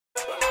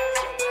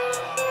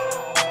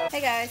Hey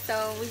guys,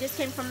 so we just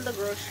came from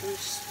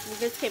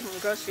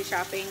grocery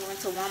shopping. Went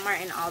to Walmart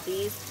and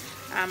Aldi's.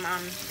 I'm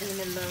in the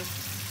middle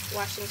of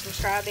washing some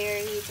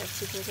strawberries. I have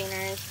 2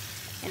 containers,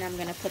 and I'm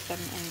gonna put them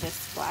in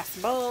this glass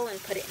bowl and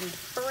put it in the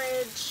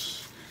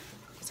fridge.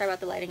 Sorry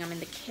about the lighting. I'm in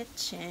the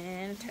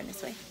kitchen. Turn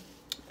this way.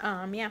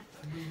 Yeah.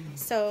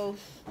 So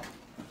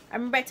I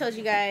remember I told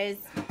you guys,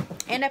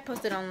 and I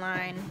posted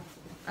online,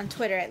 on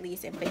Twitter at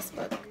least, and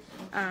Facebook,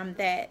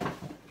 that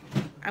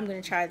I'm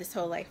gonna try this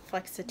whole like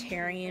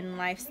flexitarian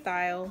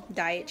lifestyle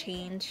diet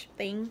change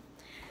thing.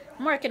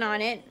 I'm working on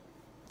it,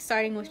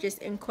 starting with just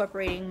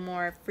incorporating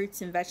more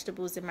fruits and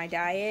vegetables in my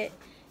diet,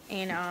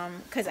 and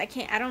because I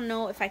don't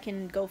know if I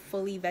can go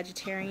fully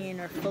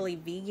vegetarian or fully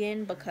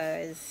vegan,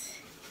 because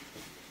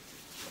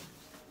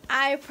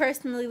I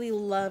personally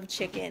love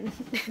chicken.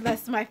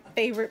 That's my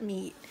favorite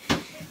meat,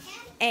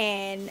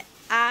 and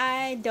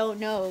I don't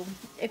know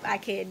if I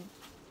could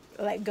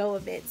let go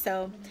of it.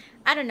 So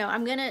I don't know.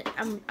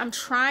 I'm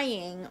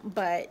trying,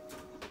 but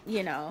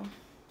you know,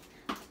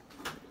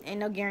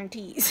 ain't no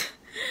guarantees.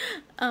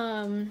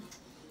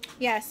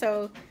 Yeah,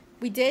 so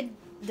we did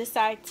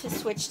decide to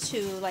switch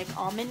to like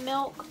almond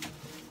milk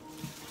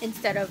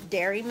instead of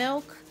dairy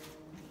milk,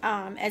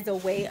 as a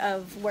way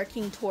of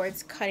working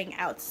towards cutting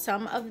out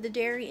some of the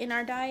dairy in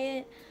our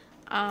diet.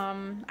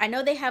 I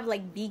know they have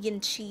like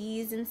vegan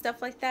cheese and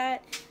stuff like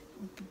that,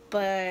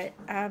 but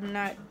I'm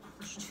not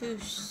too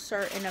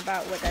certain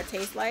about what that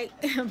tastes like.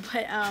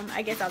 But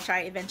I guess I'll try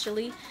it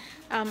eventually.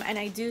 And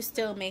I do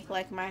still make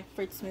like my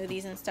fruit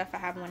smoothies and stuff. I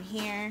have one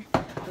here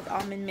with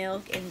almond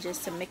milk and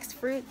just some mixed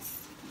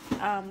fruits.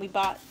 We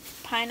bought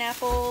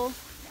pineapple,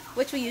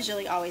 which we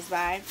usually always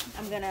buy.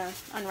 I'm gonna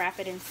unwrap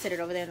it and sit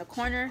it over there in the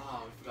corner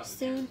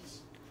soon.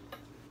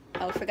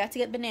 Oh, we forgot to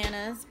get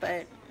bananas,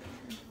 but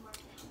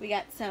we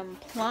got some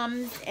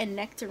plums and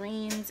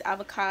nectarines,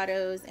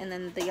 avocados, and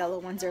then the yellow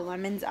ones are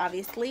lemons,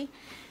 obviously.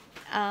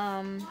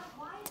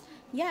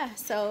 Yeah,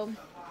 so,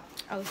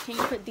 oh, can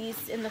you put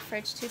these in the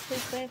fridge too,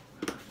 please, babe?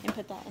 And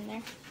put that in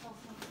there.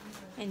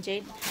 And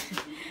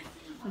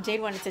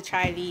Jade wanted to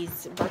try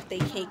these birthday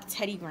cake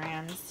Teddy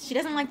Grahams. She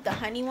doesn't like the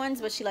honey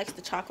ones, but she likes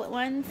the chocolate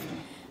ones.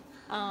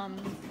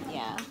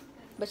 Yeah,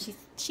 but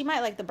she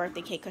might like the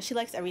birthday cake because she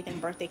likes everything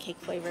birthday cake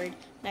flavored.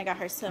 And I got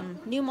her some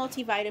new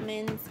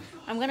multivitamins.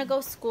 I'm gonna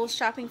go school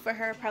shopping for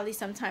her probably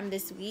sometime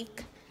this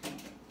week.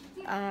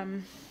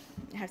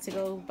 I have to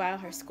go buy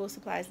her school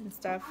supplies and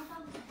stuff.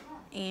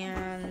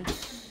 And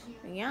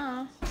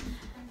yeah,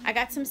 I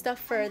got some stuff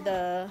for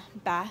the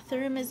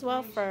bathroom as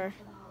well, for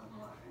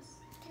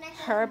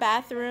her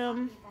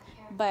bathroom,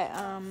 but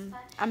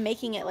I'm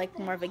making it like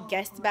more of a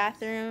guest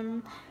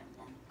bathroom,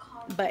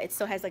 but it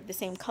still has like the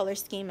same color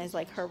scheme as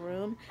like her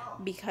room,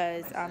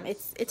 because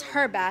it's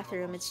her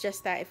bathroom. It's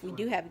just that if we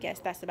do have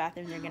guests, that's the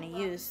bathroom they're gonna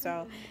use.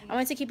 So I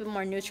want to keep it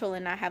more neutral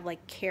and not have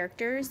like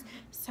characters.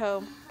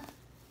 So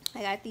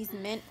I got these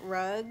mint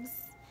rugs,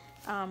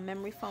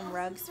 memory foam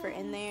rugs for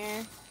in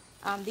there.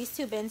 These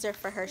 2 bins are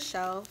for her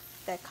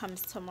shelf that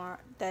comes tomorrow.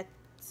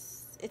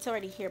 It's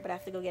already here, but I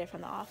have to go get it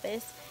from the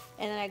office.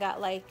 And then I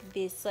got like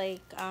this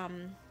like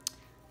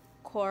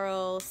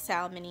coral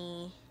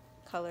salmon-y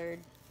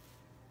colored,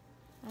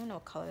 I don't know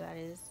what color that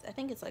is. I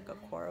think it's like a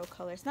coral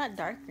color. It's not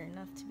darker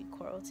enough to be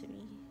coral to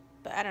me,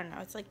 but I don't know.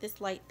 It's like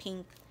this light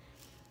pink,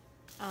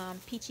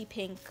 peachy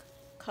pink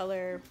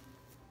color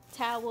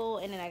towel.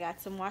 And then I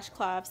got some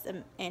washcloths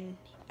and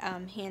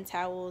hand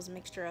towels,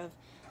 mixture of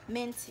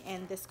mint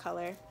and this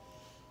color.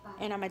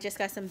 And I just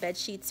got some bed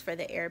sheets for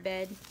the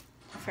airbed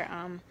for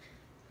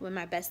when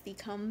my bestie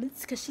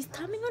comes, because she's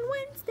coming on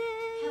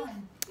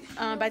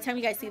Wednesday. By the time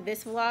you guys see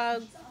this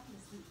vlog,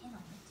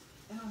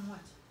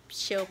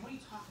 she'll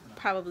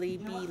probably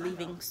be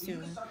leaving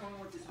soon.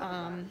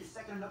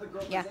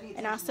 Yeah,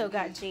 and I also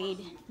got Jade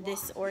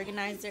this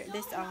organizer,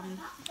 this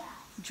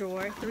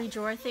drawer,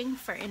 3-drawer thing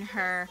for in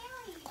her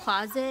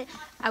closet.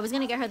 I was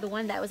gonna get her the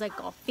one that was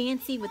like all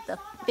fancy with the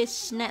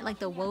fishnet, like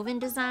the woven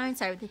design.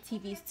 Sorry, the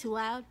TV's too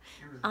loud.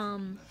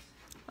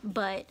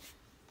 But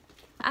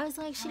I was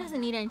like, she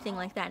doesn't need anything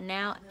like that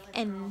now.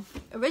 And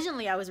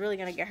originally I was really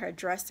gonna get her a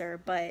dresser,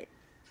 but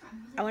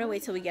I want to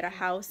wait till we get a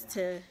house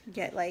to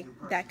get like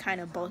that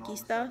kind of bulky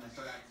stuff,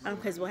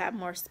 because we'll have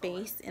more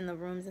space in the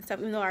rooms and stuff,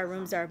 even though our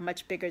rooms are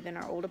much bigger than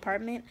our old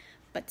apartment,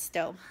 but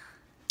still.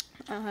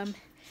 And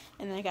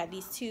then I got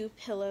these 2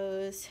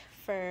 pillows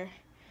for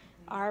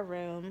our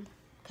room,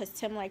 because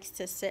Tim likes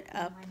to sit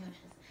up,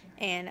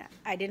 and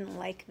I didn't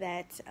like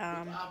that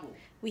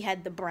we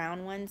had the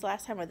brown ones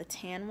last time, or the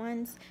tan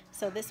ones,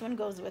 so this one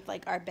goes with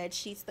like our bed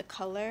sheets, the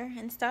color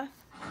and stuff.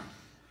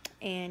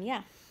 And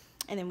yeah,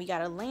 and then we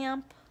got a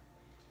lamp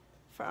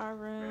for our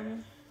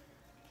room.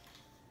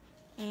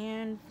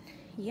 And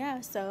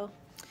yeah, so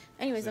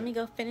anyways, let me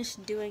go finish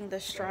doing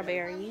the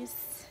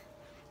strawberries.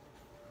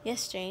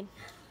 Yes, Jade?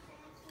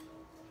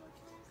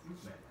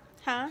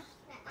 Huh?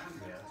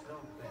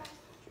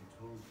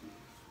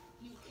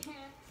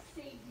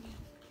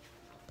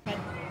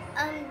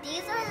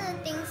 These are the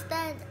things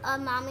that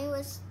mommy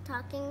was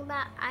talking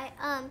about. I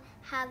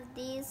have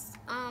these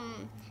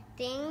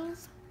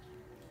things,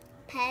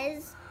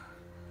 Pez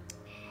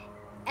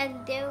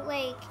and they're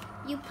like,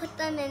 you put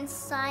them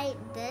inside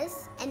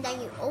this, and then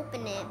you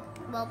open it.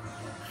 Well,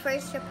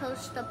 first you're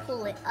supposed to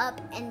pull it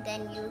up, and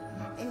then you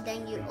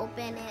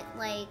open it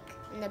like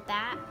in the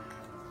back,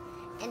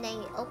 and then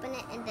you open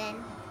it, and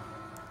then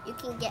you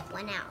can get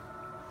one out.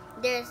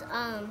 There's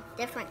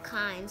different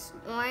kinds.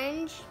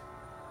 Orange,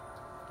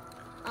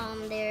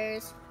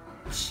 there's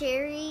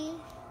cherry,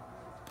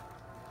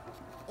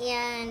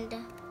 and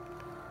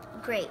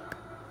grape.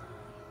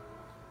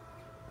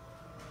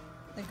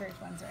 The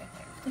grape one's right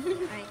there.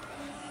 Right.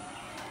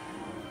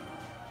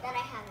 That I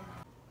haven't.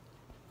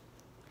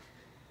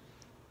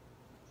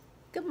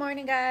 Good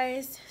morning,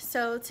 guys.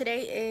 So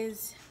today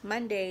is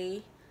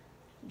Monday,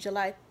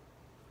 July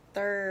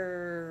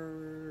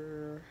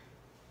 31st.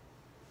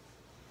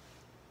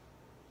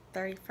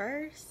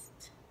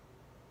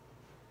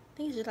 I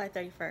think it's July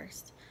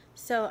 31st.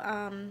 So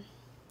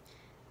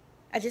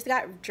I just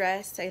got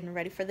dressed and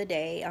ready for the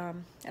day. I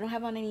don't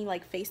have on any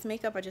like face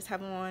makeup. I just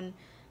have on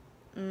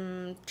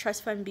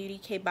Trust Fund Beauty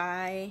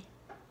K-Bye,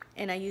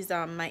 and I use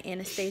my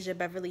Anastasia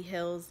Beverly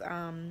Hills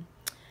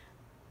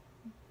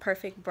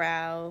Perfect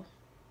Brow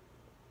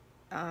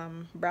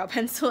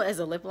pencil as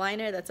a lip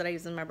liner. That's what I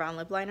use in my brown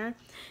lip liner.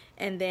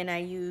 And then I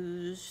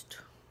used,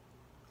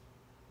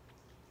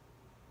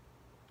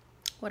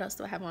 what else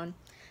do I have on?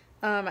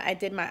 I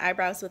did my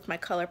eyebrows with my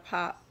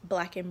ColourPop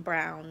Black and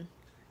Brown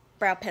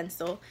brow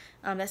pencil.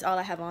 That's all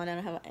I have on. I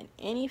don't have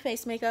any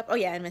face makeup. Oh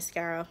yeah, and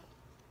mascara.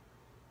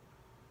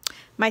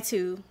 My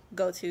two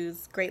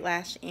go-tos, Great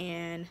Lash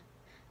and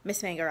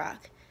Miss Mangarock.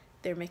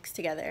 They're mixed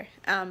together,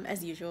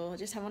 as usual.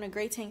 Just have on a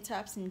gray tank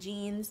top, some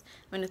jeans.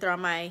 I'm going to throw on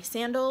my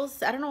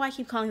sandals. I don't know why I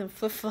keep calling them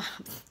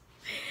flip-flops.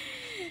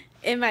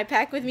 In my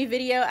Pack With Me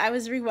video, I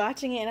was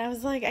rewatching it, and I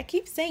was like, I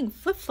keep saying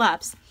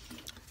flip-flops.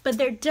 But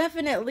they're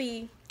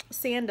definitely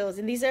sandals,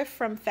 and these are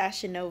from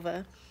Fashion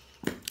Nova.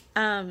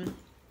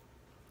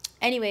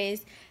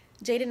 Anyways,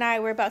 Jade and I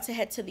were about to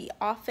head to the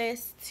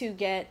office to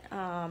get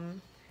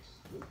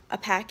a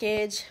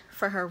package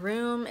for her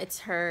room.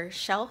 It's her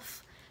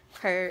shelf.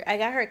 I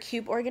got her a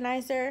cube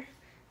organizer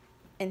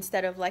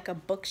instead of like a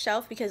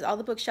bookshelf, because all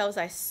the bookshelves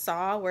I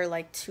saw were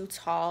like too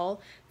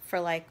tall for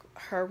like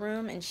her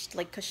room, and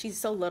cause she's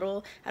so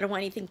little, I don't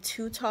want anything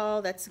too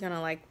tall that's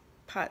gonna like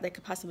that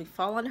could possibly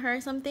fall on her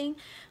or something.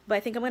 But I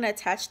think I'm gonna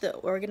attach the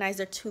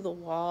organizer to the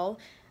wall,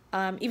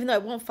 even though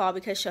it won't fall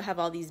because she'll have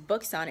all these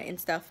books on it and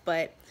stuff.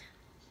 But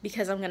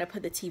because I'm gonna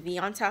put the TV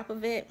on top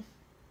of it,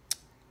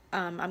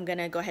 I'm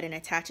gonna go ahead and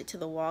attach it to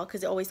the wall,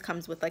 because it always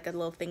comes with like a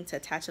little thing to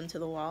attach them to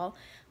the wall,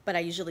 but I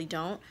usually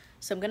don't.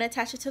 So I'm gonna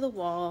attach it to the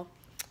wall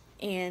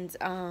and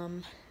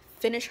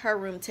finish her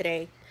room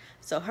today.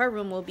 So her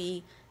room will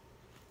be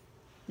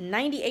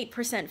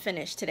 98%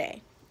 finished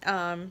today,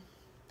 or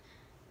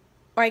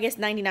I guess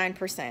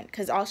 99%,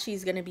 because all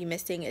she's gonna be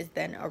missing is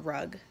then a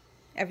rug.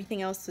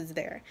 Everything else is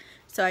there.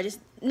 So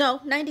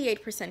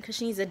 98%, because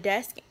she needs a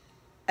desk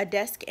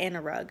and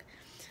a rug.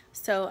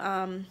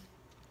 So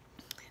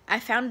I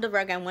found the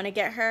rug I want to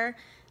get her.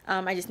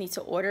 I just need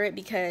to order it,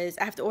 because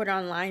I have to order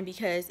online,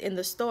 because in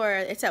the store,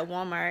 it's at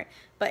Walmart,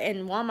 but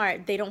in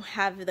Walmart they don't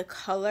have the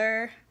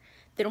color,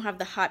 they don't have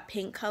the hot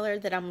pink color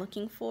that I'm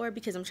looking for,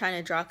 because I'm trying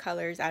to draw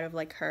colors out of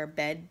like her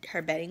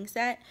bedding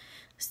set.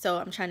 So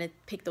I'm trying to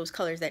pick those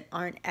colors that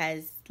aren't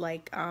as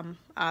like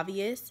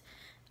obvious,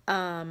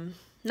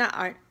 not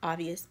aren't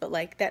obvious, but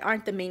like that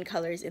aren't the main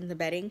colors in the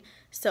bedding.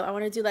 So I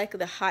want to do like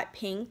the hot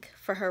pink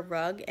for her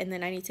rug, and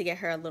then I need to get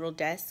her a little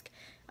desk.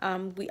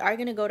 We are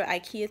going to go to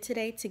IKEA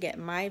today to get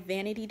my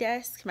vanity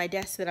desk, my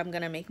desk that I'm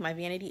going to make my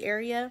vanity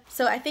area.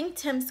 So I think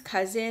Tim's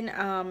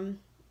cousin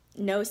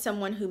knows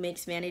someone who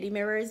makes vanity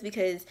mirrors,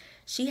 because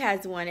she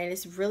has one and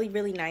it's really,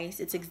 really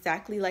nice. It's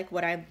exactly like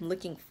what I'm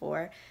looking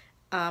for.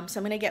 So I'm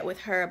going to get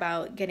with her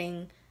about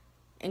getting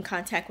in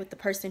contact with the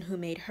person who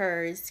made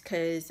hers,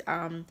 because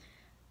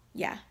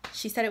yeah,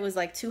 she said it was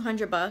like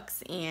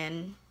 $200,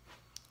 and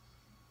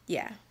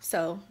yeah,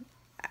 so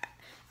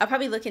I'll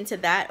probably look into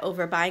that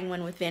over buying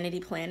one with Vanity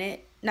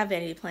Planet. Not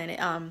Vanity Planet,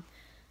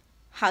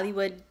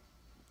 Hollywood,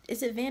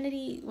 is it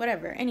Vanity?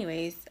 Whatever.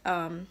 Anyways,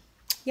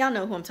 y'all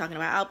know who I'm talking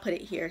about. I'll put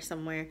it here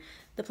somewhere,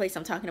 the place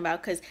I'm talking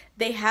about, because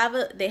they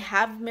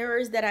have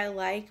mirrors that I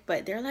like,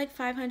 but they're like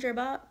 $500,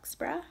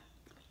 bruh.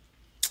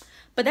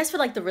 But that's for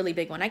like the really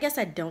big one. I guess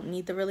I don't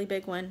need the really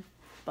big one,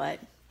 but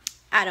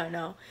I don't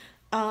know.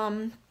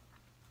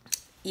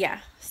 Yeah,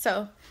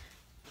 so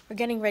we're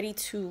getting ready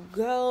to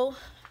go.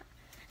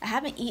 I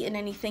haven't eaten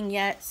anything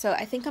yet, so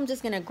I think I'm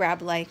just gonna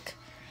grab like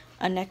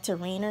a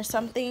nectarine or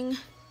something,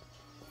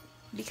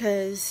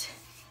 because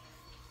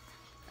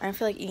I don't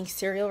feel like eating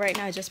cereal right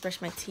now. I just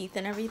brushed my teeth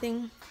and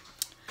everything.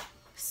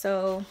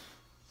 So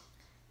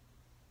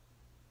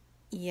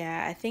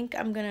yeah, I think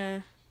I'm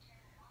gonna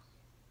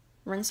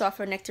rinse off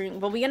her nectarine.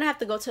 But we're gonna have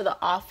to go to the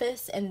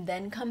office and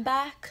then come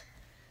back,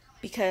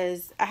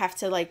 because I have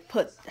to like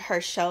put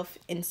her shelf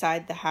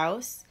inside the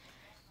house.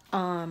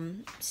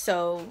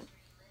 So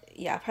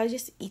yeah, I'll probably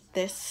just eat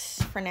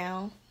this for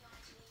now,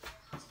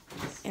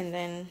 and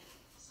then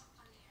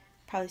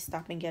probably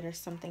stop and get her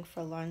something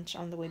for lunch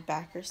on the way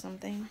back or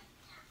something,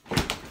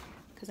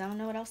 because I don't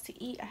know what else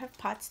to eat. I have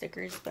pot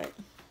stickers, but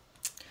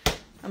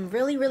I'm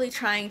really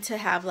trying to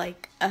have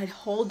like a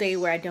whole day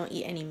where I don't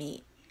eat any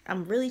meat.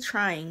 I'm really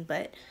trying,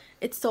 but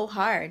it's so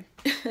hard.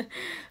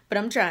 But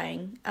I'm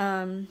trying.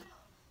 All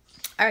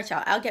right,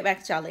 y'all. I'll get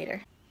back to y'all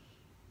later.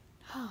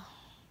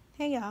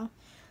 Hey, y'all.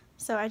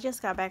 So I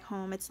just got back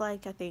home. It's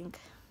like, I think,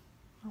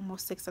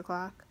 almost 6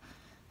 o'clock.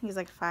 I think it's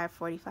like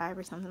 5:45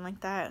 or something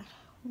like that.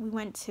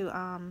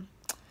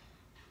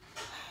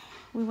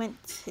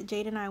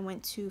 Jade and I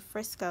went to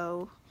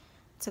Frisco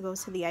to go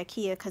to the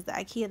IKEA, because the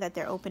IKEA that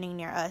they're opening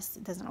near us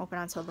doesn't open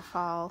until the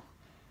fall.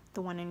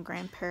 The one in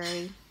Grand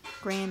Prairie.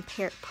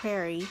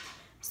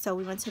 So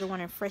we went to the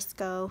one in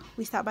Frisco.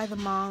 We stopped by the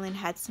mall and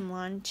had some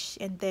lunch,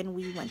 and then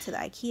we went to the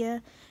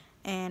IKEA.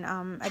 And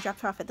I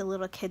dropped her off at the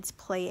little kids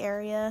play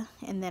area,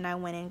 and then I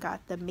went and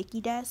got the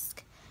Mickey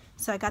desk.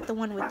 So I got the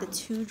one with the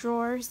 2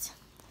 drawers.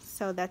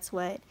 So that's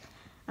what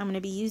I'm going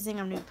to be using.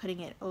 I'm going to be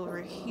putting it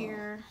over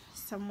here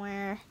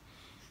somewhere.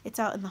 It's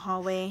out in the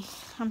hallway.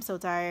 I'm so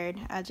tired.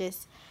 I did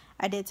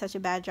such a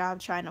bad job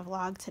trying to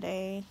vlog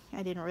today.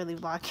 I didn't really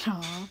vlog at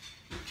all.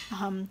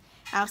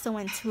 I also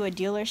went to a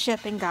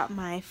dealership and got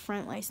my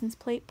front license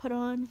plate put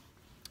on,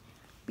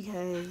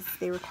 because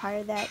they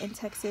require that in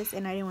Texas,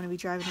 and I didn't want to be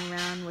driving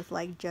around with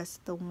like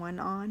just the one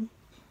on.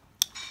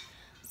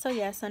 So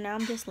yeah, so now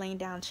I'm just laying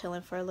down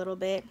chilling for a little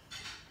bit.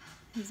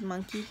 He's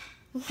monkey.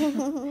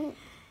 I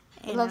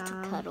love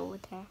to cuddle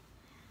with her.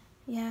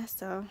 Yeah,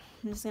 so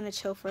I'm just gonna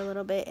chill for a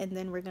little bit, and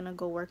then we're gonna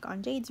go work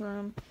on Jade's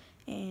room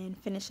and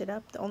finish it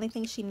up. The only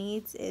thing she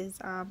needs is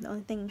the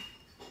only things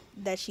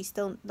that she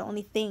still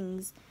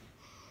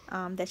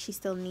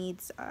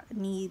needs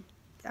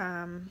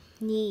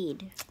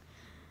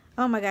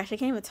oh my gosh, I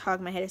can't even talk,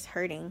 my head is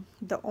hurting.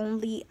 The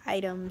only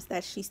items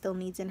that she still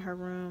needs in her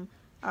room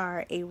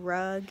are a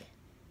rug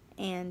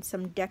and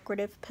some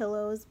decorative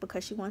pillows,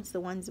 because she wants the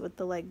ones with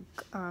the like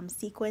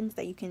sequins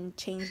that you can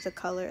change the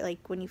color,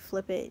 like when you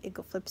flip it, it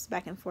flips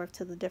back and forth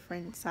to the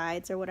different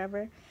sides or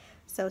whatever.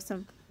 So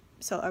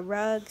a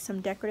rug,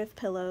 some decorative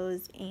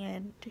pillows,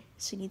 and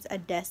she needs a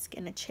desk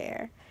and a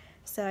chair.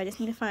 So I just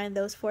need to find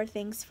those 4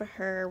 things for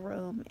her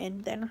room,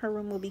 and then her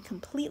room will be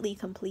completely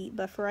complete.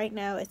 But for right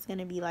now, it's going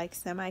to be like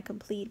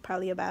semi-complete,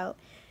 probably about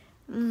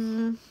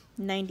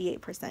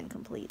 98%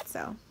 complete.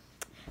 So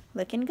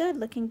looking good,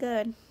 looking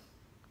good.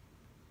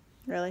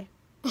 Really?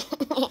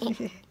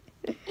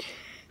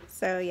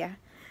 So yeah.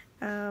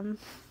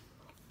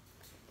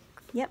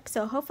 Yep,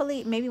 so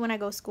hopefully maybe when I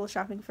go school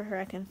shopping for her,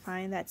 I can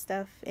find that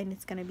stuff, and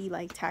it's going to be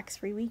like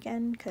tax-free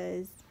weekend,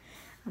 because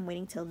I'm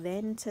waiting till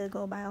then to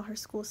go buy all her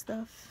school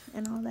stuff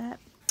and all that.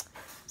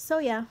 So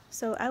yeah,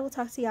 so I will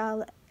talk to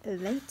y'all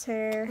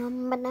later.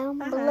 Down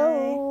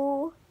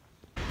below.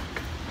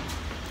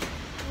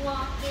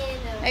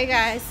 Hey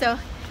guys, so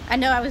I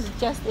know I was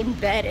just in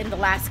bed in the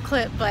last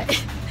clip, but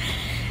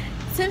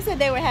Tim said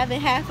they were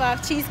having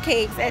half-off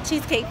cheesecakes at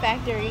Cheesecake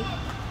Factory,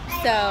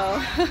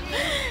 so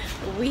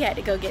we had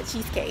to go get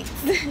cheesecakes.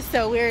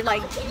 So we're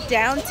like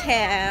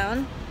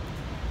downtown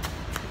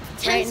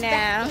right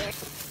now.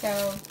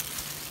 So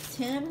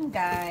Tim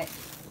got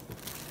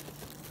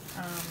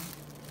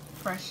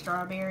fresh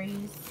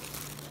strawberries,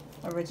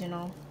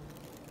 original,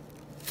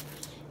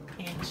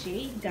 and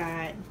Jade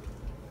got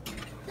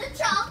the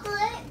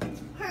chocolate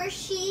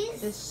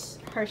Hershey's. This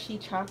Hershey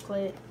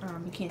chocolate.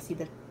 You can't see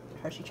the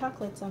Hershey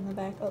chocolates on the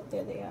back. Oh,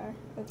 there they are.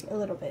 Okay, a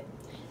little bit.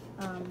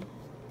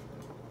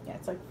 Yeah,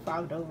 it's like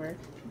fogged over.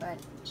 But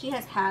she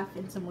has half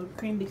and some whipped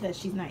cream because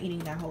she's not eating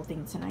that whole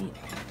thing tonight.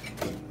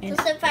 And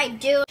if I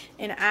do.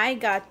 And I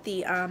got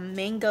the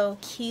mango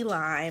key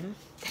lime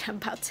that I'm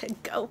about to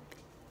go.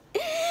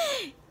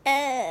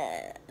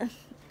 I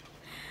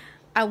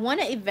want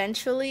to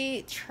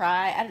eventually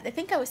try. I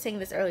think I was saying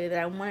this earlier, that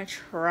I want to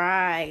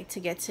try to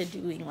get to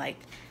doing like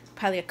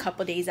probably a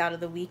couple days out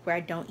of the week where I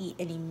don't eat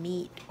any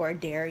meat or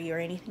dairy or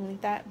anything like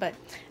that. But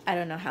I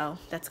don't know how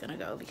that's gonna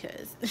go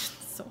because it's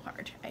so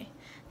hard.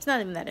 It's not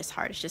even that it's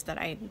hard, it's just that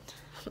I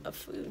love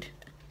food.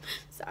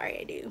 Sorry,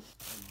 I do.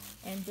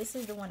 And this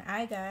is the one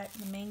I got,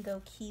 the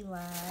mango key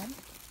lime.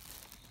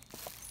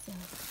 So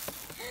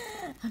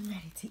I'm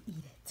ready to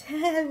eat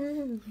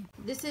it.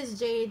 This is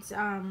Jade's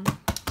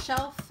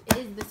shelf. It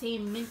is the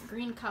same mint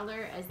green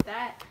color as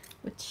that,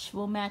 which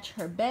will match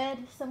her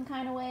bed some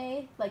kind of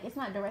way. Like, it's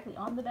not directly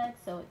on the bed,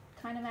 so it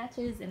kind of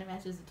matches, and it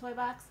matches the toy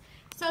box.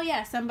 So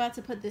yeah, so I'm about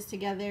to put this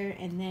together,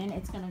 and then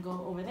it's gonna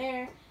go over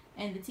there,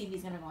 and the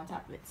TV's gonna go on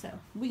top of it. So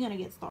we're gonna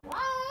get started.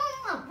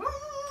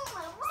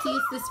 See,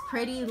 it's this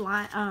pretty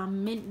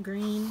mint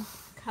green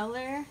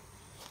color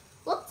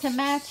to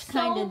match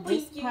kind of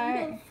this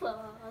part.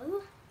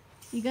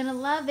 You're gonna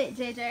love it,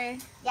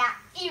 JJ. Yeah,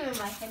 even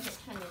my favorite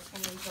one is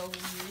gonna go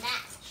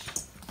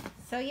match.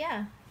 So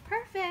yeah,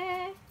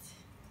 perfect.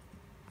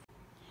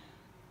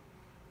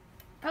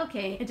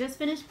 Okay, I just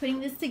finished putting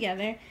this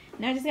together.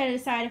 Now I just gotta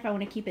decide if I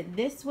want to keep it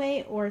this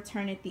way or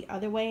turn it the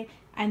other way.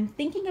 I'm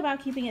thinking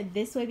about keeping it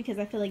this way because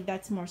I feel like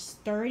that's more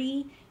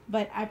sturdy,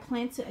 but I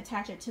plan to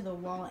attach it to the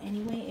wall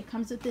anyway. It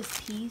comes with this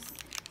piece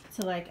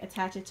to like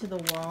attach it to the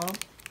wall,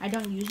 I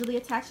don't usually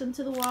attach them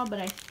to the wall, but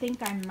I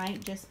think I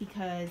might, just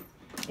because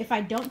if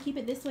I don't keep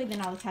it this way,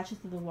 then I'll attach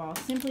it to the wall,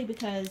 simply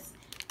because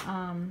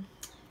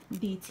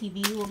the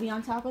TV will be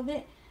on top of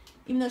it,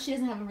 even though she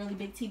doesn't have a really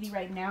big TV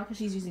right now because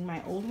she's using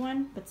my old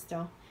one, but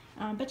still.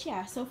 But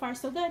yeah, so far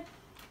so good.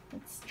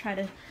 Let's try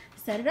to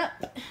set it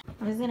up.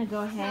 I'm just gonna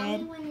go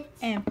ahead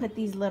and put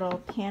these little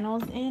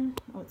panels in.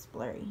 Oh, it's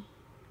blurry.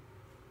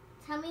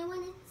 Tell me when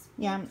it's...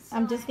 Yeah,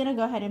 I'm just gonna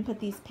go ahead and put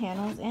these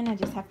panels in. I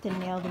just have to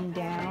nail them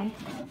down,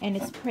 and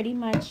it's pretty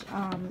much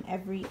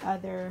every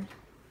other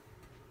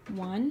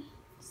one.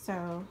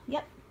 So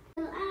yep.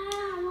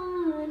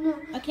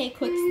 Okay,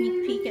 quick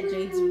sneak peek at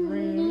Jade's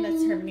room.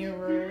 That's her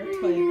mirror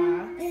toy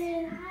box.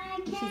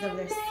 She's over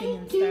there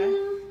singing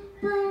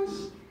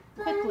stuff.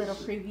 Quick little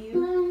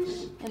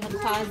preview. In the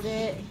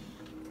closet,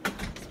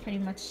 it's pretty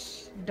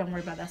much, don't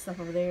worry about that stuff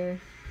over there.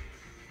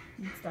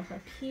 And stuff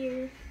up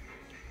here.